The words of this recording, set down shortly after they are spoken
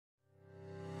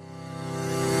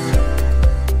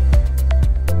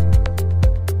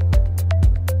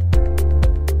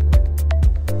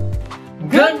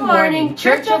morning,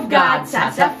 Church of God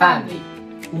COGSASA family.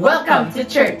 Welcome to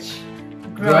church.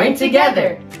 Growing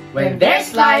together. When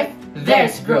there's life,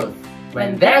 there's growth.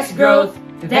 When there's growth,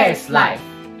 there's life.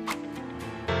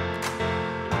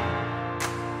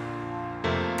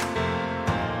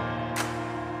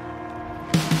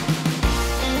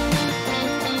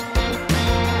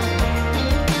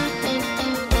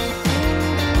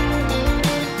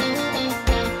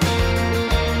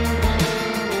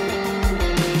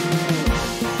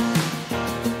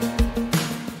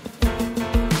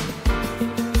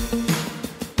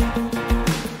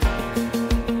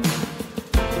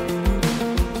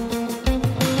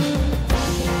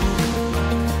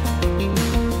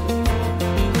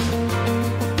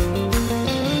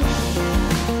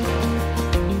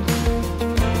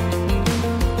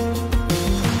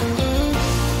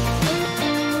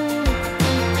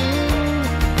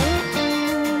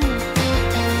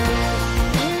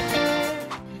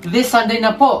 This Sunday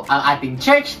na po ang ating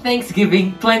Church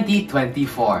Thanksgiving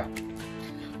 2024.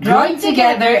 Growing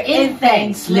together in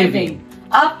thanks living,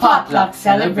 a potluck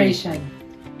celebration.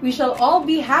 We shall all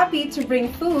be happy to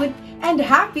bring food and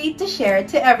happy to share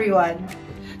to everyone.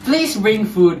 Please bring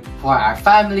food for our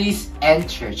families and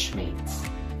church mates.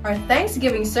 Our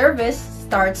Thanksgiving service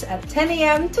starts at 10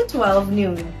 a.m. to 12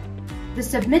 noon. The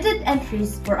submitted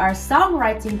entries for our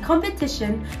songwriting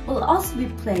competition will also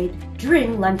be played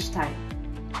during lunchtime.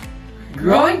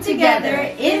 Growing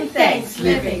together in thanks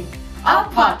living, a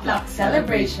potluck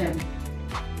celebration.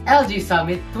 LG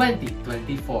Summit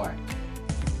 2024.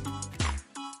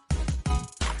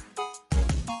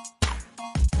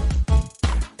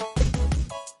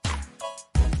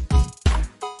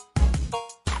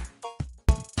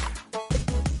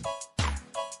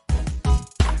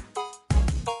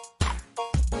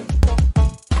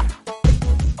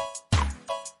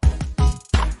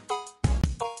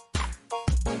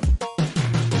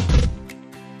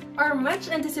 Our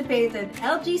much-anticipated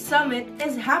LG Summit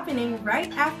is happening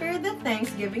right after the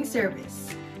Thanksgiving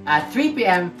service. At 3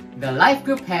 p.m., the life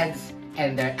group heads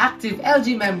and their active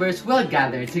LG members will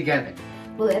gather together.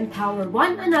 We'll empower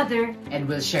one another And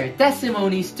will share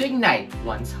testimonies to ignite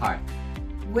one's heart.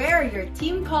 Wear your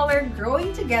team color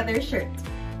Growing Together shirt.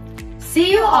 See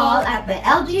you all at the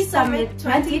LG Summit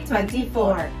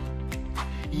 2024.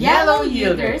 Yellow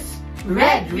Yielders,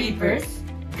 Red Reapers,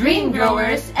 Green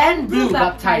Growers, and Blue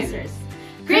Baptizers.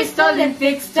 Crystal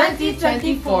Olympics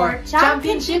 2024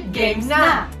 Championship Games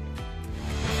na!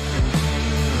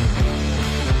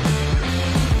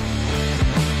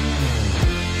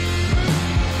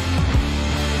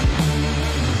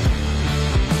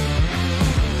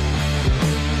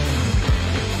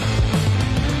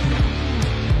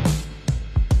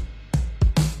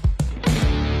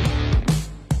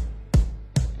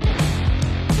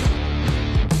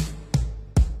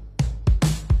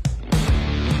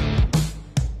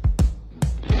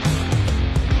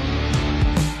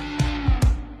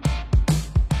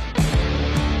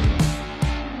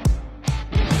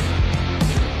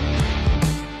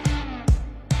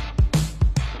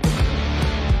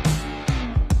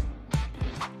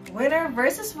 Winner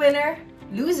versus winner,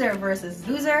 loser versus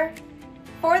loser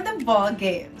for the ball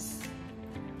games.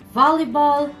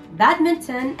 Volleyball,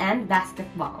 badminton, and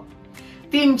basketball.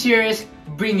 Team cheers,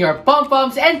 bring your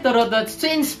pom-poms and torotots to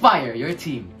inspire your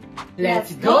team.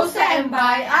 Let's go sa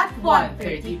Mbay at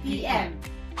 1:30 p.m.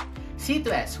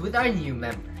 C2S with our new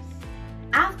members.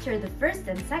 After the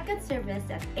first and second service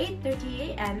at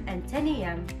 8:30 a.m. and 10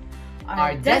 a.m.,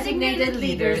 Our designated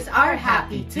leaders are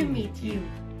happy to meet you.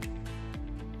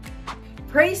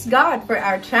 Praise God for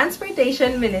our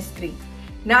transportation ministry.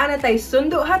 Naanatay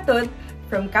sundo hatod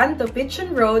from Canto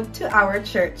Pichon Road to our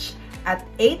church at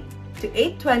 8 to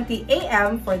 8:20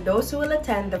 a.m. for those who will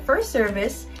attend the first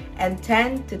service and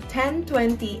 10 to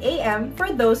 10:20 a.m.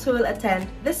 for those who will attend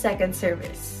the second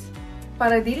service.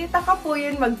 Para dili ta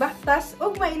kapuyon magbaktas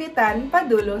ug mainitan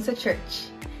padulong sa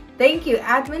church. Thank you,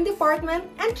 Admin Department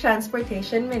and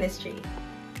Transportation Ministry.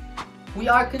 We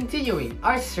are continuing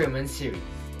our sermon series.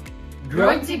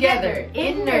 Growing together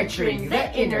in nurturing the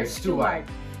inner steward,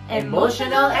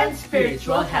 emotional and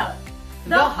spiritual health,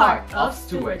 the heart of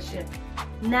stewardship.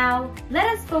 now let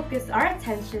us focus our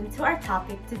attention to our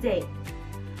topic today.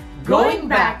 Going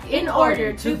back in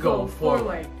order to go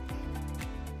forward.